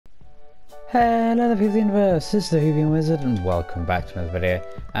Hello the people of the universe, this is the Whovian Wizard and welcome back to another video.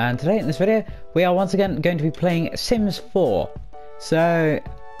 And today in this video we are once again going to be playing Sims 4. So,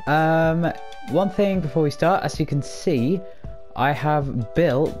 one thing before we start, as you can see, I have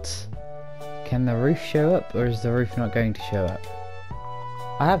built... Can the roof show up or is the roof not going to show up?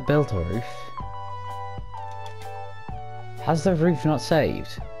 I have built a roof. Has the roof not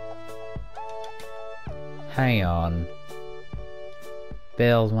saved? Hang on.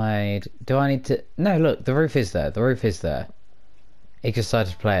 Build made. Do I need to... No, look, the roof is there. The roof is there. It just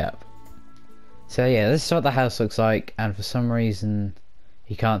started to play up. So yeah, this is what the house looks like. And for some reason,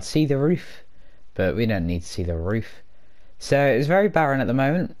 you can't see the roof. But we don't need to see the roof. So it's very barren at the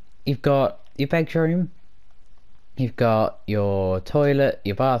moment. You've got your bedroom. You've got your toilet,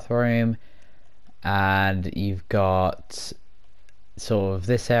 your bathroom. And you've got sort of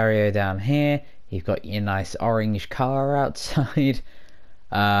this area down here. You've got your nice orange car outside.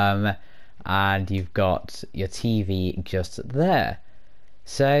 And you've got your TV just there.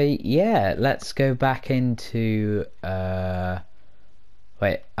 So yeah, let's go back into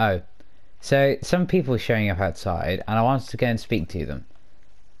wait, oh, so some people are showing up outside and I wanted to go and speak to them,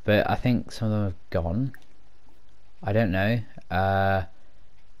 but I think some of them have gone. I don't know.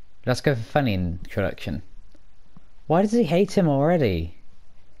 Let's go for funny introduction. Why does he hate him already?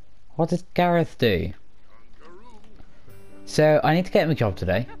 What did Gareth do? So I need to get him a job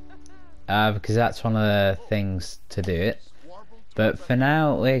today, because that's one of the things to do it. But for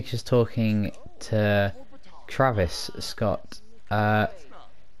now, we're just talking to Travis Scott.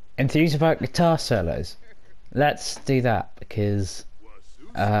 Enthused about guitar solos. Let's do that because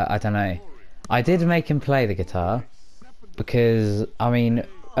I don't know. I did make him play the guitar because I mean,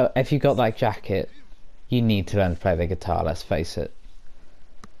 if you got that jacket, you need to learn to play the guitar. Let's face it.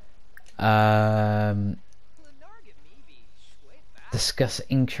 Discuss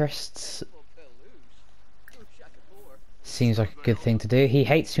interests. Seems like a good thing to do. He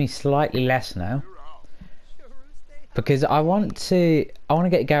hates me slightly less now. Because I want to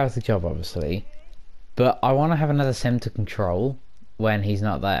get Gareth a job, obviously. But I want to have another sim to control when he's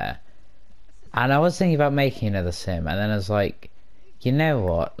not there. And I was thinking about making another sim. And then I was like, you know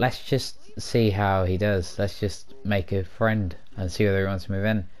what? Let's just see how he does. Let's just make a friend and see whether he wants to move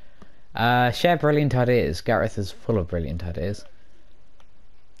in. Share brilliant ideas. Gareth is full of brilliant ideas.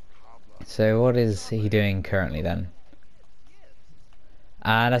 So what is he doing currently then?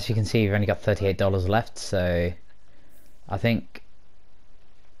 And as you can see, we've only got $38 left, so I think...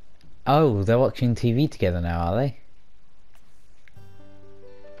 Oh, they're watching TV together now, are they?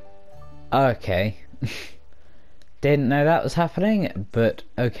 Okay. Didn't know that was happening, but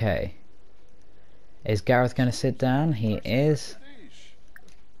okay. Is Gareth going to sit down? He is.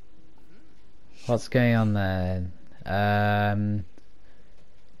 What's going on there?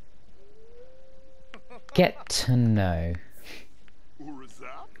 Get to know.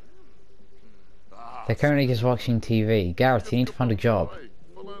 They're currently just watching TV. Gareth, you need to find a job.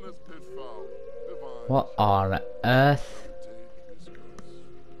 What on earth?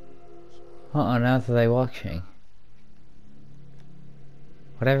 What on earth are they watching?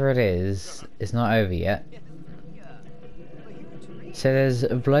 Whatever it is, it's not over yet. So there's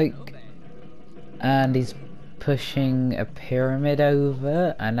a bloke and he's pushing a pyramid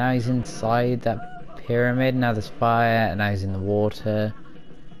over and now he's inside that pyramid. Now there's fire and now he's in the water.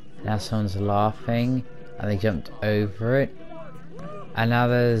 Now someone's laughing and they jumped over it. And now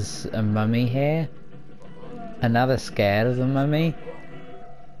there's a mummy here. And now they're scared of the mummy.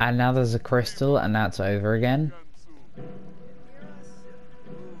 And now there's a crystal and now it's over again.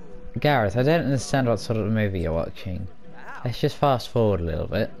 Gareth, I don't understand what sort of movie you're watching. Let's just fast forward a little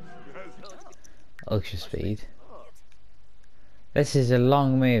bit. Ultra speed. This is a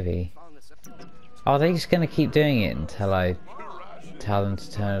long movie. Are they just going to keep doing it until I tell them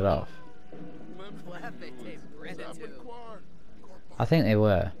to turn it off? I think they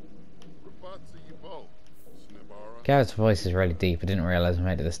were. Gareth's voice is really deep. I didn't realise I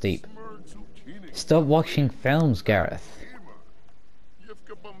made it this deep. Stop watching films, Gareth.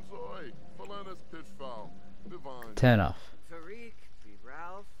 Turn off.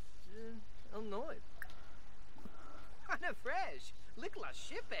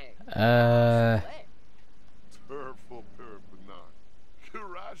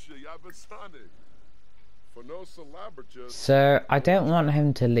 So I don't want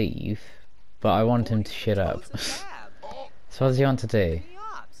him to leave, but I want him to shut up. So what does he want to do?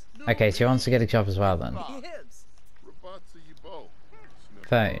 Okay, so he wants to get a job as well then.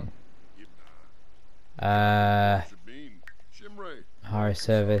 Phone. Hire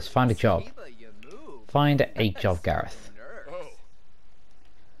service. Find a job. Find a job, Gareth.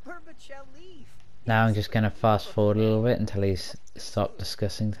 Now I'm just going to fast forward a little bit until he's stopped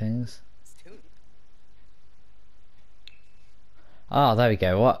discussing things. Oh, there we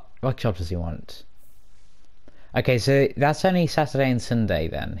go. What job does he want? Okay, so that's only Saturday and Sunday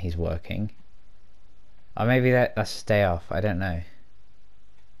then he's working. Or maybe that's his day off, I don't know.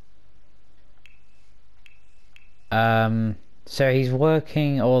 So he's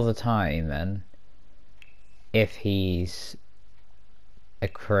working all the time then, if he's a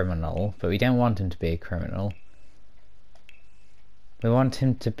criminal, but we don't want him to be a criminal. We want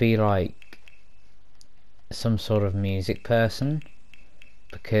him to be like some sort of music person,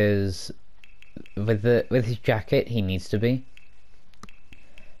 because with his jacket he needs to be.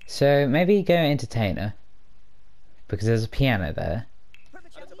 So maybe go entertainer, because there's a piano there.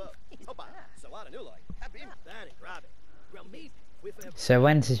 So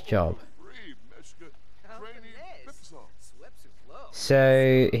when's his job?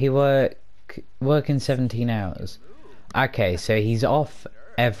 So he working 17 hours. Okay, so he's off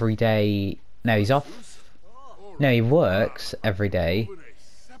every day. No, he's off. No, he works every day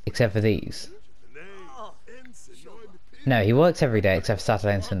except for these. No, he works every day except for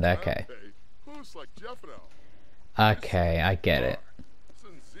Saturday and Sunday. Okay. Okay, I get it.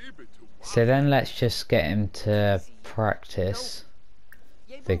 So then let's just get him to practice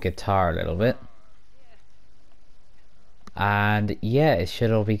the guitar a little bit. And yeah, it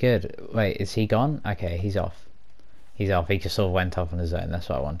should all be good. Wait, is he gone? Okay, he's off. He's off. He just sort of went off on his own. That's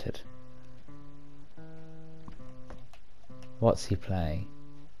what I wanted. What's he playing?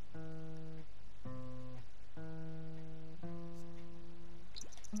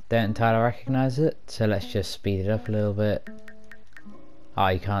 Don't entirely recognise it, so let's just speed it up a little bit. Oh,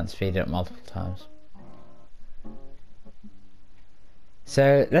 you can't speed it up multiple times.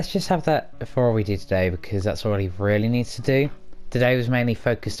 So let's just have that for all we do today, because that's all he really needs to do. Today was mainly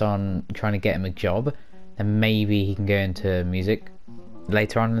focused on trying to get him a job, and maybe he can go into music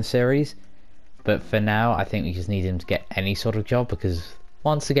later on in the series. But for now, I think we just need him to get any sort of job, because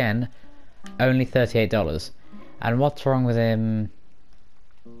once again, only $38. And what's wrong with him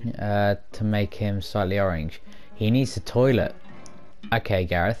to make him slightly orange? He needs a toilet. Okay,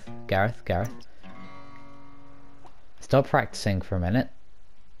 Gareth. Stop practicing for a minute.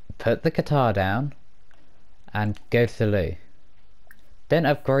 Put the guitar down and go to the loo. Don't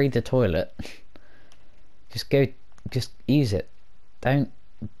upgrade the toilet. Just use it. Don't.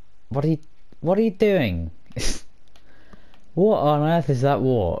 What are you doing? What on earth is that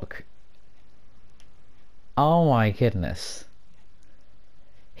walk? Oh my goodness.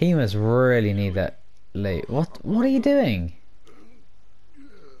 He must really need that loo. What are you doing?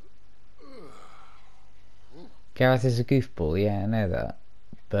 Gareth is a goofball, yeah, I know that.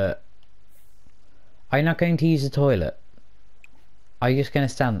 But are you not going to use the toilet? Are you just going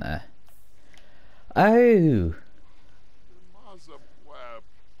to stand there? Oh!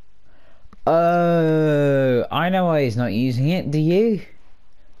 Oh, I know why he's not using it, do you?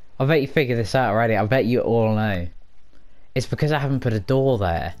 I bet you figured this out already. I bet you all know. It's because I haven't put a door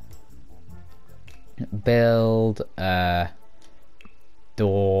there. Build a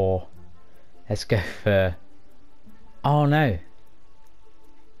door. Let's go for... Oh no.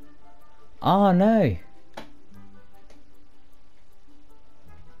 Oh no.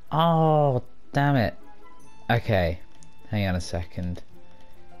 Oh damn it. Okay, hang on a second.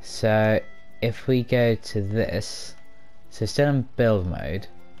 So if we go to this, so still in build mode.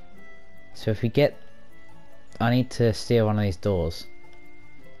 So if we get, I need to steal one of these doors.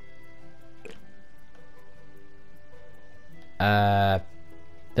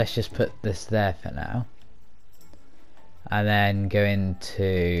 Let's just put this there for now. And then go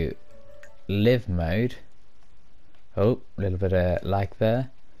into live mode. Oh, a little bit of lag there.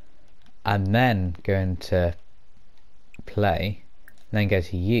 And then go into play. And then go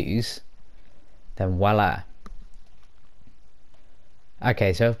to use. Then voila.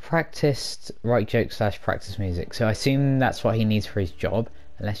 Okay, so I've practiced write joke / practice music. So I assume that's what he needs for his job.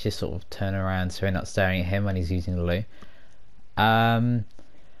 And let's just sort of turn around so we're not staring at him when he's using the loo.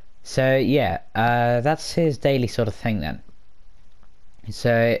 So yeah, that's his daily sort of thing then.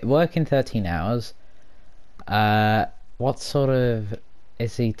 So working 13 hours. What sort of,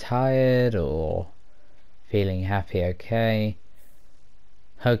 is he tired or feeling happy? Okay.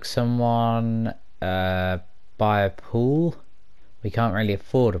 Hug someone. Buy a pool. We can't really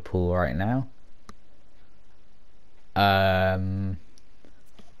afford a pool right now.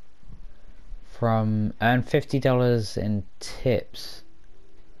 From earn $50 in tips.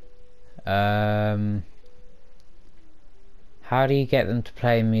 How do you get them to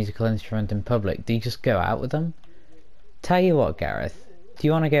play a musical instrument in public? Do you just go out with them? Tell you what, Gareth, do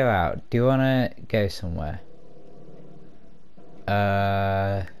you want to go out? Do you want to go somewhere?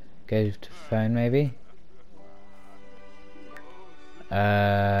 Go to phone maybe?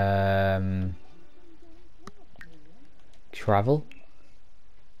 Travel?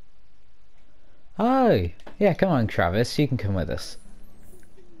 Oh, yeah, come on Travis, you can come with us.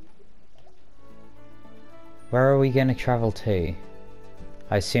 Where are we going to travel to?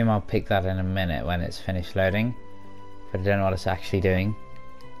 I assume I'll pick that in a minute when it's finished loading, but I don't know what it's actually doing.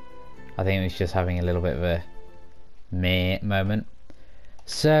 I think it was just having a little bit of a meh moment.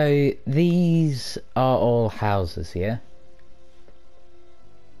 So these are all houses here.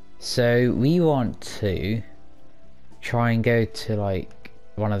 So we want to try and go to like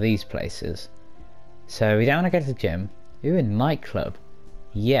one of these places. So we don't want to go to the gym. Ooh, a nightclub.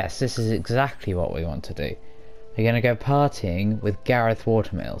 Yes, this is exactly what we want to do. We're going to go partying with Gareth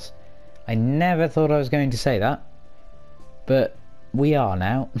Watermills. I never thought I was going to say that, but we are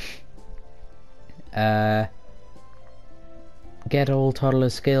now. Get all toddler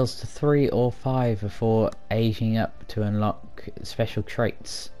skills to 3 or 5 before aging up to unlock special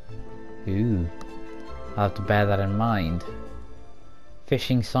traits. Ooh, I'll have to bear that in mind.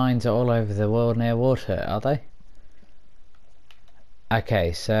 Fishing signs are all over the world near water, are they?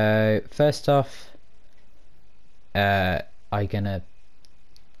 Okay, so first off, I'm gonna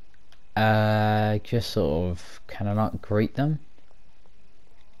just sort of, can I not greet them?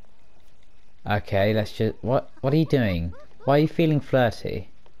 Okay, let's just, what are you doing? Why are you feeling flirty?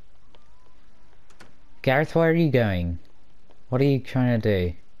 Gareth, where are you going? What are you trying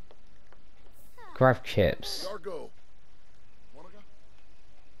to do? Grab chips.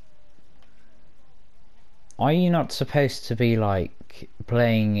 Are you not supposed to be like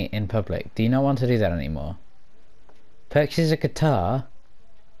playing in public? Do you not want to do that anymore? Purchase a guitar?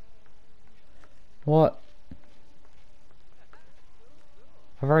 What?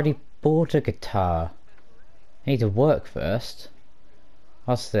 I've already bought a guitar. I need to work first.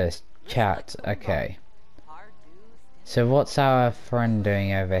 What's this? Chat. Okay. So what's our friend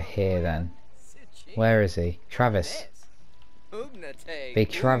doing over here then? Where is he? Travis.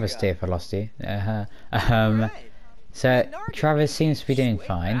 Big travesty if I lost you. So Travis seems to be doing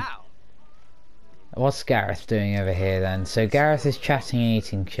fine. What's Gareth doing over here then? So Gareth is chatting and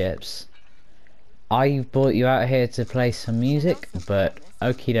eating chips. I brought you out here to play some music, but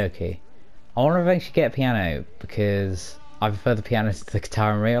okie dokie. I want to eventually get a piano because I prefer the piano to the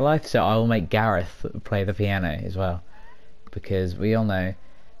guitar in real life, so I will make Gareth play the piano as well, because we all know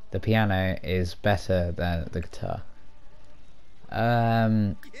the piano is better than the guitar.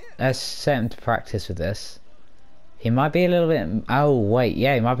 Let's set him to practice with this. He might be a little bit, oh wait,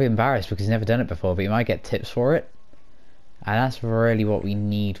 yeah, he might be embarrassed because he's never done it before, but he might get tips for it, and that's really what we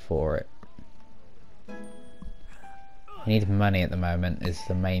need for it. We need money at the moment is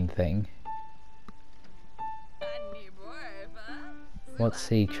the main thing. What's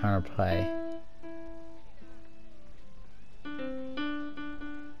he trying to play?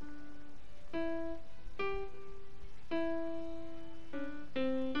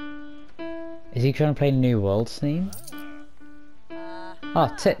 Is he trying to play New World's theme?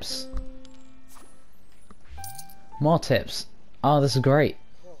 Oh, tips. More tips. Oh, this is great.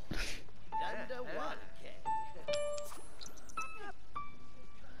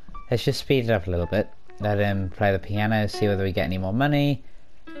 Let's just speed it up a little bit. Let him play the piano, see whether we get any more money.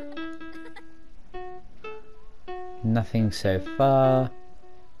 Nothing so far.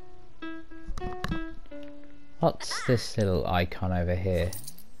 What's this little icon over here?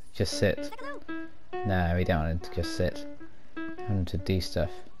 Just sit. No, we don't want him to just sit. We want him to do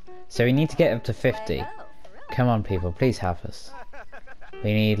stuff. So we need to get up to 50. Come on people, please help us.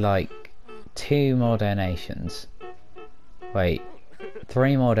 We need like 2 more donations. Wait,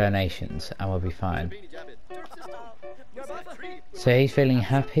 3 more donations and we'll be fine. So he's feeling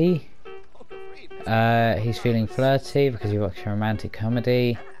happy. He's feeling flirty because he watched a romantic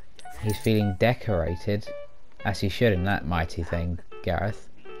comedy. He's feeling decorated, as he should in that mighty thing, Gareth.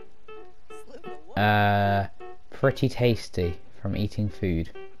 Pretty tasty from eating food.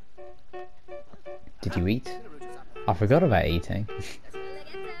 Did you eat? I forgot about eating.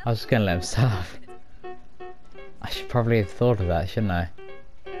 I was just gonna let him starve. I should probably have thought of that, shouldn't I?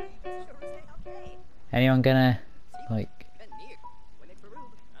 Anyone gonna, like,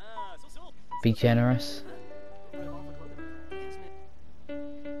 be generous?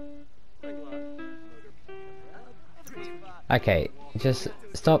 Okay, just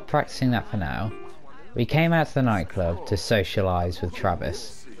stop practicing that for now. We came out to the nightclub to socialise with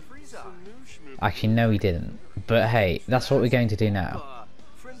Travis. Actually, no we didn't. But hey, that's what we're going to do now.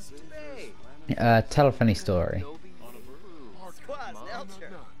 Tell a funny story.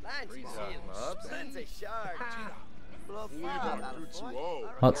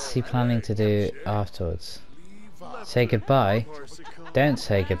 What's he planning to do afterwards? Say goodbye? Don't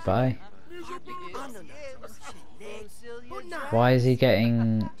say goodbye. Why is he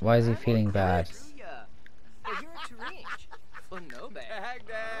feeling bad?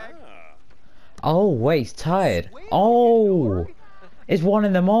 Oh wait, he's tired. Oh! It's 1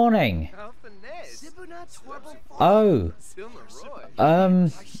 in the morning! Oh!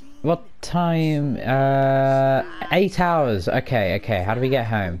 What time? 8 hours. Okay, okay. How do we get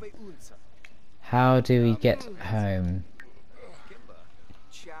home? How do we get home?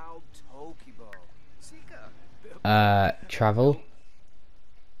 Travel?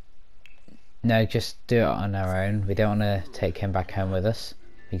 No, just do it on our own. We don't want to take him back home with us.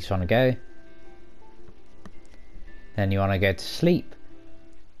 We just want to go. Then you want to go to sleep.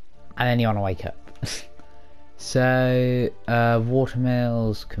 And then you want to wake up. So,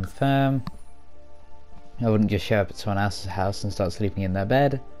 watermills, confirm. I wouldn't just show up at someone else's house and start sleeping in their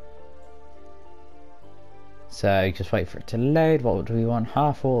bed. So, just wait for it to load. What do we want?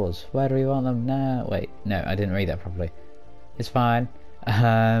 Half oars. Where do we want them now? Wait, no, I didn't read that properly. It's fine.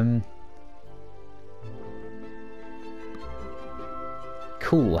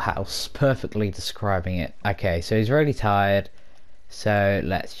 Cool house. Perfectly describing it. Okay, so he's really tired. So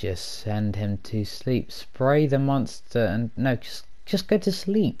let's just send him to sleep. Spray the monster and no, just go to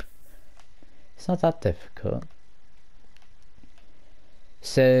sleep. It's not that difficult.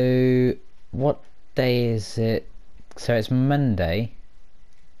 So what day is it? So it's Monday.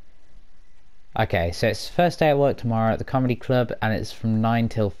 Okay, so it's first day at work tomorrow at the comedy club, and it's from 9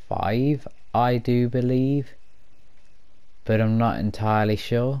 till 5, I do believe. But I'm not entirely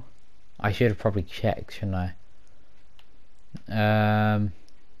sure. I should have probably checked, shouldn't I? Oh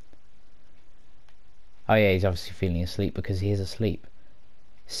yeah, he's obviously feeling asleep because he is asleep.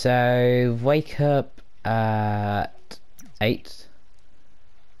 So wake up at 8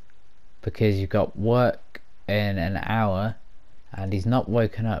 because you've got work in an hour and he's not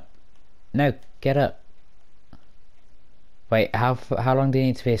woken up. No, get up. Wait, how long do you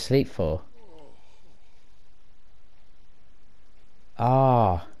need to be asleep for?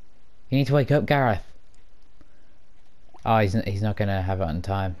 Ah, you need to wake up, Gareth. Oh, he's not gonna have it on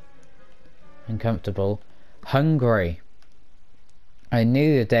time. Uncomfortable. Hungry. I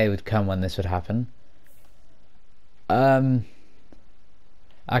knew the day would come when this would happen. Okay,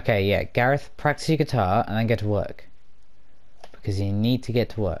 yeah, Gareth, practice your guitar and then get to work. Because you need to get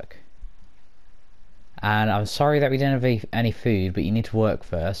to work. And I'm sorry that we didn't have any food, but you need to work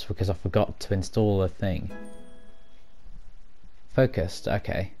first because I forgot to install a thing. Focused,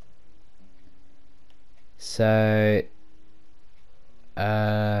 okay. So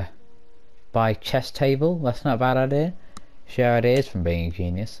buy chess table, that's not a bad idea. Share ideas from being a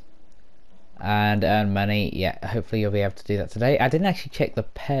genius. And earn money, yeah, hopefully you'll be able to do that today. I didn't actually check the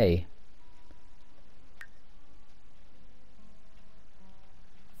pay.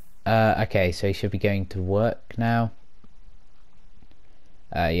 Okay, so he should be going to work now.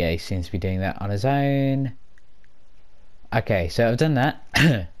 Yeah, he seems to be doing that on his own. Okay, so I've done that.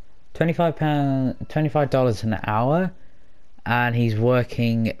 $25 an hour, and he's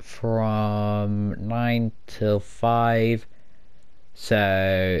working from 9 till 5.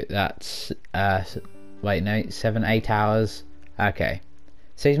 So that's wait, no, 7-8 hours. Okay,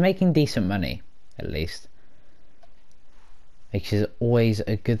 so he's making decent money at least, which is always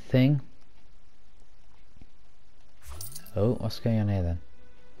a good thing. Oh, what's going on here then?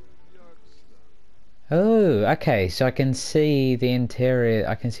 Oh, okay, so I can see the interior,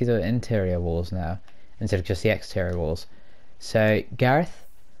 I can see the interior walls now, instead of just the exterior walls. So, Gareth,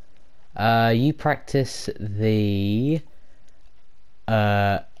 you practice the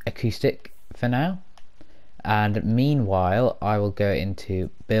acoustic for now, and meanwhile, I will go into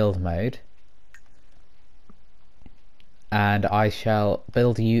build mode, and I shall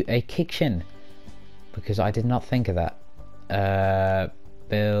build you a kitchen, because I did not think of that.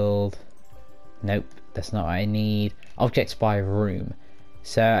 Build... Nope, that's not what I need. Objects by room.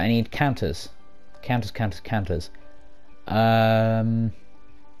 So I need counters. Counters.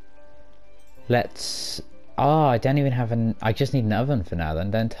 Let's... Oh, I don't even have an... I just need an oven for now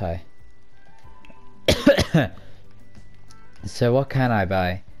then, don't I? So what can I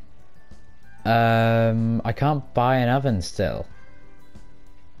buy? I can't buy an oven still.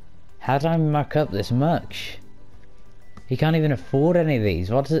 How did I muck up this much? He can't even afford any of these.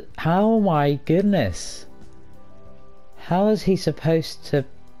 What is it? How, my goodness. How is he supposed to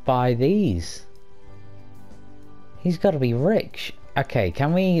buy these? He's got to be rich. Okay,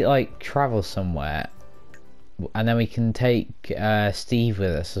 can we like travel somewhere and then we can take Steve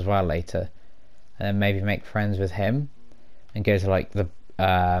with us as well later, and then maybe make friends with him, and go to like the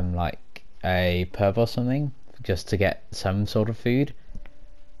like a pub or something just to get some sort of food,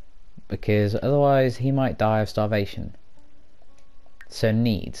 because otherwise he might die of starvation. So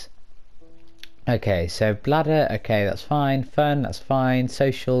needs. Okay, so bladder, okay, that's fine. Fun, that's fine.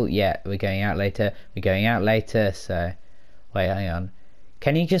 Social, yeah, we're going out later. We're going out later, so... Wait, hang on.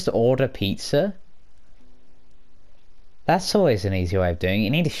 Can you just order pizza? That's always an easy way of doing it.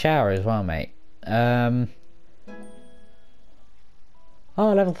 You need a shower as well, mate. Oh,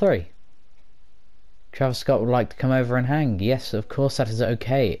 level 3. Travis Scott would like to come over and hang. Yes, of course that is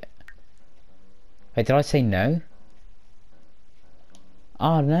okay. Wait, did I say no?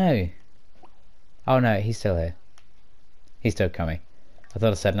 Oh, no. Oh, no, he's still here. He's still coming. I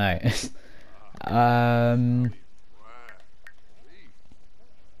thought I said no.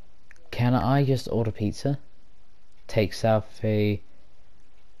 Can I just order pizza? Take selfie.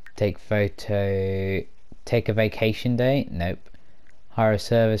 Take photo. Take a vacation day? Nope. Hire a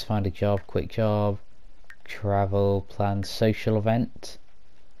service, find a job, quick job. Travel, plan social event.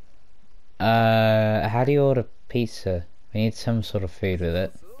 How do you order pizza? We need some sort of food with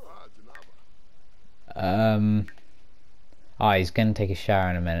it. Oh, he's gonna take a shower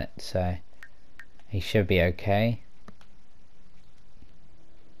in a minute, so he should be okay.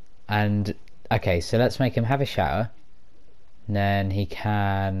 And okay, so let's make him have a shower, and then he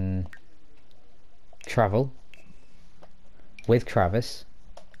can travel with Travis.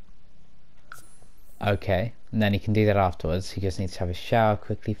 Okay, and then he can do that afterwards. He just needs to have a shower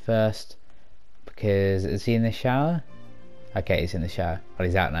quickly first, because is he in the shower? Okay, he's in the shower, but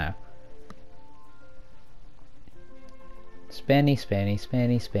he's out now. Spinny, spinny,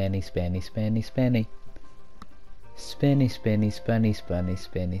 spinny, spinny, spinny, spinny, spinny. Spinny, spinny, spinny, spinny,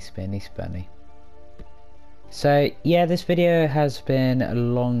 spinny, spinny, spinny. So yeah, this video has been a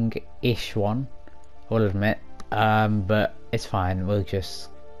long-ish one, I will admit. But it's fine, we'll just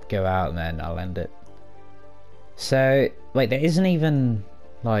go out and then I'll end it. So, wait, there isn't even,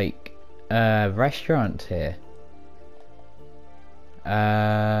 like, a restaurant here.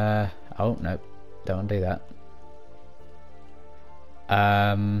 Oh, no, don't want to do that.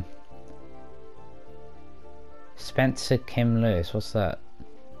 Spencer Kim Lewis, what's that?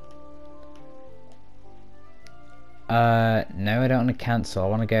 No, I don't want to cancel. I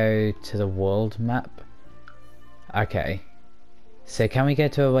want to go to the world map. Okay. So can we go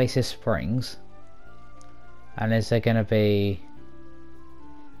to Oasis Springs? And is there gonna be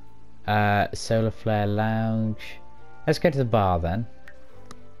Solar Flare Lounge? Let's go to the bar then.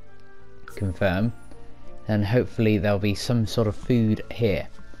 Confirm. And hopefully there'll be some sort of food here.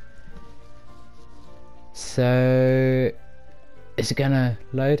 So is it gonna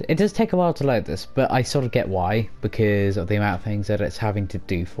load? It does take a while to load this, but I sort of get why, because of the amount of things that it's having to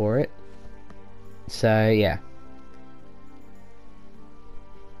do for it. So yeah.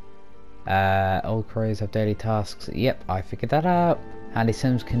 All crews have daily tasks. Yep, I figured that out. Handy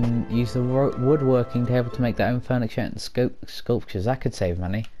Sims can use the woodworking table to make their own furniture and sculptures. That could save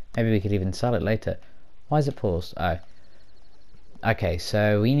money. Maybe we could even sell it later. Why is it paused? Oh. Okay,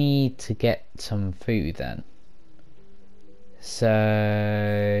 so we need to get some food then.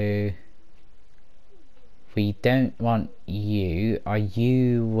 So we don't want you. Are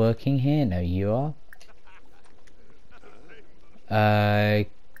you working here? No, you are.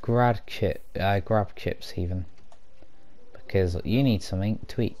 Grab chips even, because you need something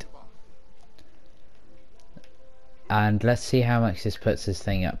to eat. And let's see how much this puts this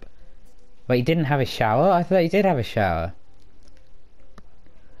thing up. Wait, he didn't have a shower? I thought he did have a shower.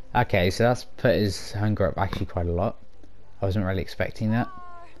 Okay, so that's put his hunger up actually quite a lot. I wasn't really expecting that.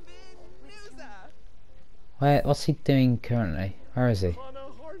 What's he doing currently? Where is he?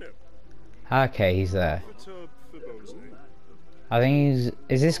 Okay, he's there. I think he's...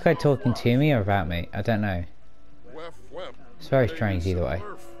 Is this guy talking to me or about me? I don't know. It's very strange either way.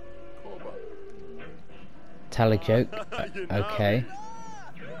 Tell a joke. Okay.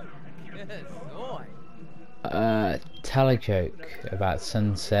 Tell a joke about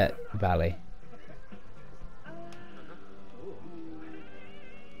Sunset Valley.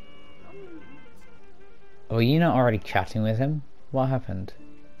 Were you not already chatting with him? What happened?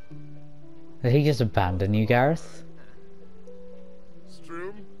 Did he just abandon you, Gareth?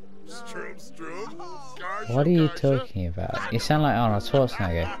 What are you talking about? You sound like Arnold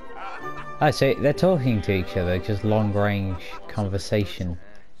Schwarzenegger. Oh, so they're talking to each other, just long range conversation,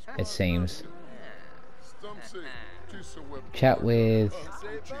 it seems. Chat with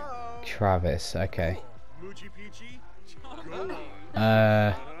Travis, okay.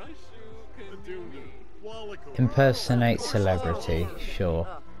 Impersonate celebrity, sure.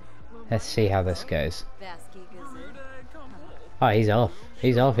 Let's see how this goes. Oh, he's off.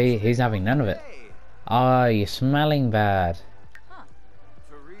 He's off. He's having none of it. Oh, you're smelling bad.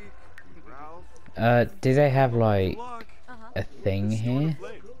 Do they have like a thing here?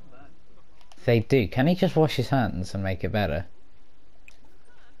 They do. Can he just wash his hands and make it better?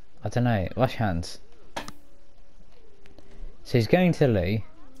 I don't know. Wash hands. So he's going to the loo.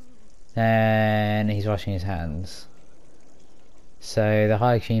 Then he's washing his hands. So the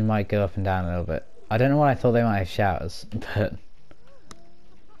hygiene might go up and down a little bit. I don't know why I thought they might have showers, but...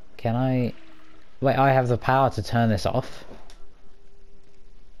 Can I... Wait, I have the power to turn this off.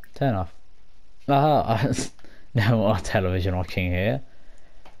 Turn off. Oh, no more television watching here.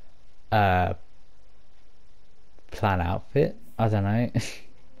 Plan outfit? I don't know.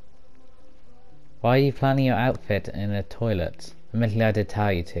 Why are you planning your outfit in a toilet? Admittedly, I did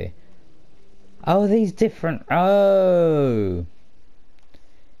tell you to. Oh, these different... Oh!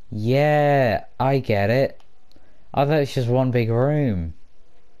 Yeah, I get it. I thought it's just one big room.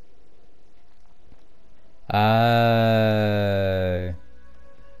 Oh.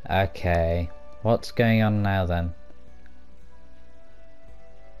 Okay. What's going on now then?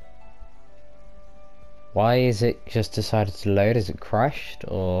 Why is it just decided to load? Is it crashed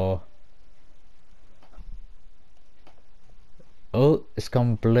or... Oh, it's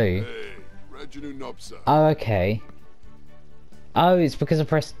gone blue. Oh, okay. Oh, it's because I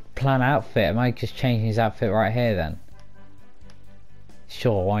pressed plan outfit. Am I just changing his outfit right here then?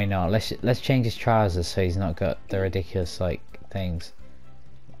 Sure, why not? Let's change his trousers so he's not got the ridiculous like things.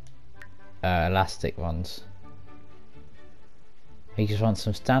 Elastic ones. He just wants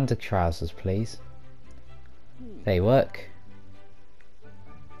some standard trousers, please. They work.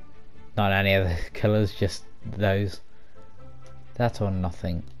 Not any other colours, just those. That or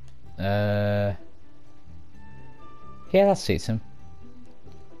nothing. Yeah, that suits him.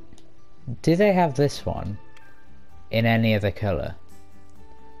 Do they have this one in any other colour?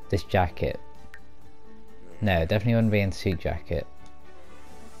 This jacket? No, definitely wouldn't be in suit jacket.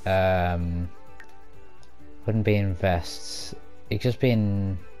 Wouldn't be in vests. It'd just be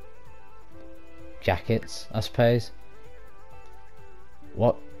in jackets, I suppose.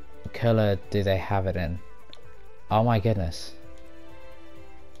 What colour do they have it in? Oh my goodness.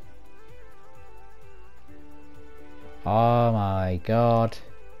 Oh my god.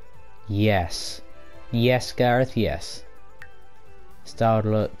 Yes. Yes, Gareth, yes. Styled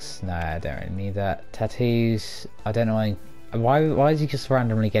looks. No, I don't really need that. Tattoos. I don't know why is he just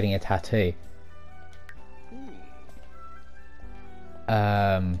randomly getting a tattoo?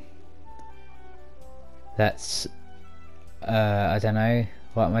 That's I don't know.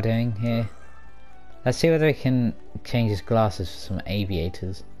 What am I doing here? Let's see whether we can change his glasses for some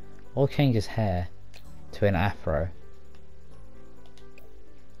aviators. Or change his hair to an afro.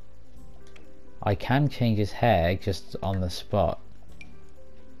 I can change his hair just on the spot.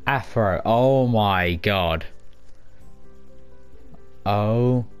 Afro. Oh my god.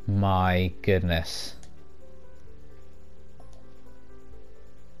 Oh my goodness.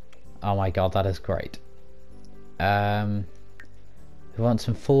 Oh my god, that is great. We want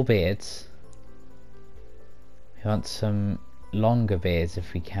some full beards. We want some longer beards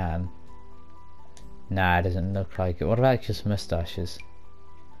if we can. Nah, it doesn't look like it. What about just moustaches?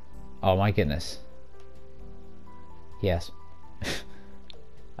 Oh my goodness. Yes.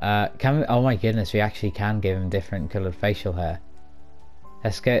 Can we, oh my goodness, we actually can give him different coloured facial hair.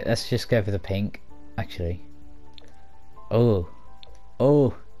 Let's just go for the pink, actually. Oh.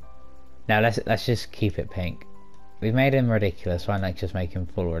 Oh. Now let's just keep it pink. We've made him ridiculous, why not just make him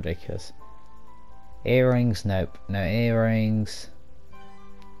full ridiculous? Earrings, nope. No earrings.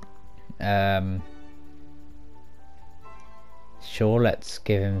 Sure, let's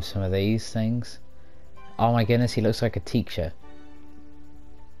give him some of these things. Oh my goodness, he looks like a teacher.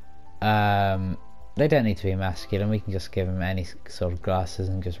 They don't need to be masculine, we can just give him any sort of glasses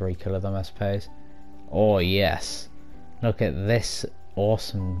and just recolour them, I suppose. Oh yes, look at this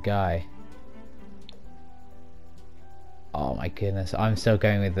awesome guy. Oh my goodness, I'm still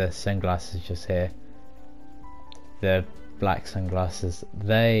going with the sunglasses just here. The black sunglasses,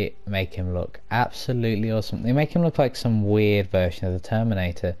 they make him look absolutely awesome. They make him look like some weird version of the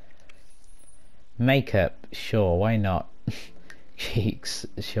Terminator. Makeup, sure, why not? Cheeks,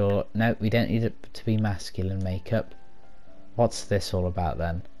 sure. No, we don't need it to be masculine makeup. What's this all about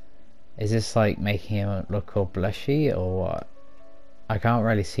then? Is this like making him look all blushy or what? I can't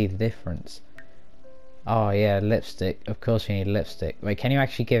really see the difference. Oh yeah, lipstick. Of course we need lipstick. Wait, can you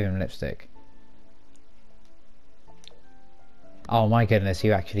actually give him lipstick? Oh my goodness,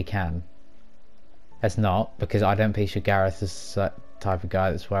 you actually can. It's not, because I don't picture Gareth as that type of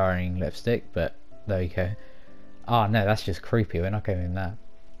guy that's wearing lipstick, but there you go. Oh no, that's just creepy, we're not going that.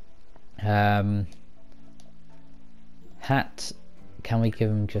 Hat, can we give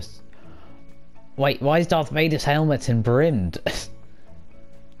him just... Wait, why is Darth Vader's helmet in brimmed?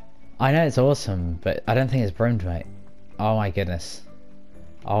 I know it's awesome, but I don't think it's brimmed, mate. Oh my goodness.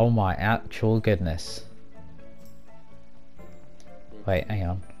 Oh my actual goodness. Wait, hang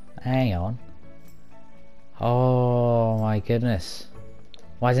on. Hang on. Oh my goodness.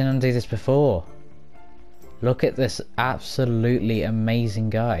 Why didn't I do this before? Look at this absolutely amazing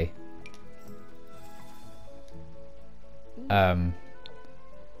guy.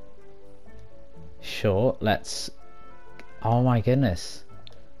 Sure, let's... Oh my goodness.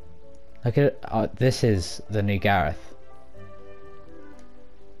 Look at it. This is the new Gareth.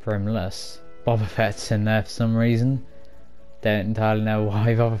 Brimless. Boba Fett's in there for some reason. Don't entirely know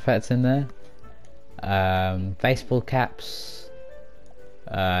why Boba Fett's in there. Baseball caps.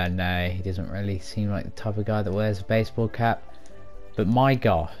 No, he doesn't really seem like the type of guy that wears a baseball cap. But my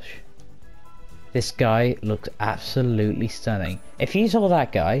gosh. This guy looks absolutely stunning. If you saw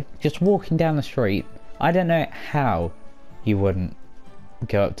that guy just walking down the street, I don't know how you wouldn't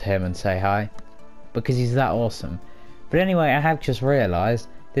go up to him and say hi. Because he's that awesome. But anyway, I have just realised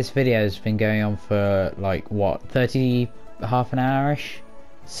this video has been going on for like, what, half an hour-ish?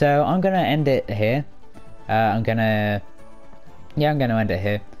 So I'm going to end it here. I'm going to end it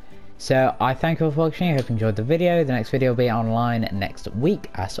here. So I thank you all for watching. I hope you enjoyed the video. The next video will be online next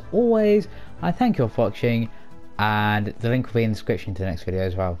week, as always. I thank you all for watching, and the link will be in the description to the next video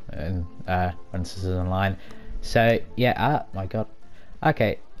as well, when this is online. So yeah, my god.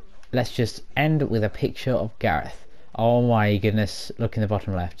 Okay, let's just end with a picture of Gareth. Oh my goodness, look in the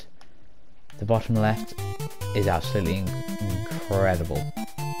bottom left. The bottom left is absolutely incredible.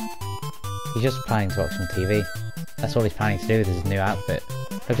 He's just planning to watch some TV. That's all he's planning to do with his new outfit.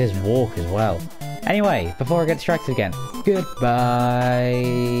 Look at his walk as well. Anyway, before I get distracted again, goodbye.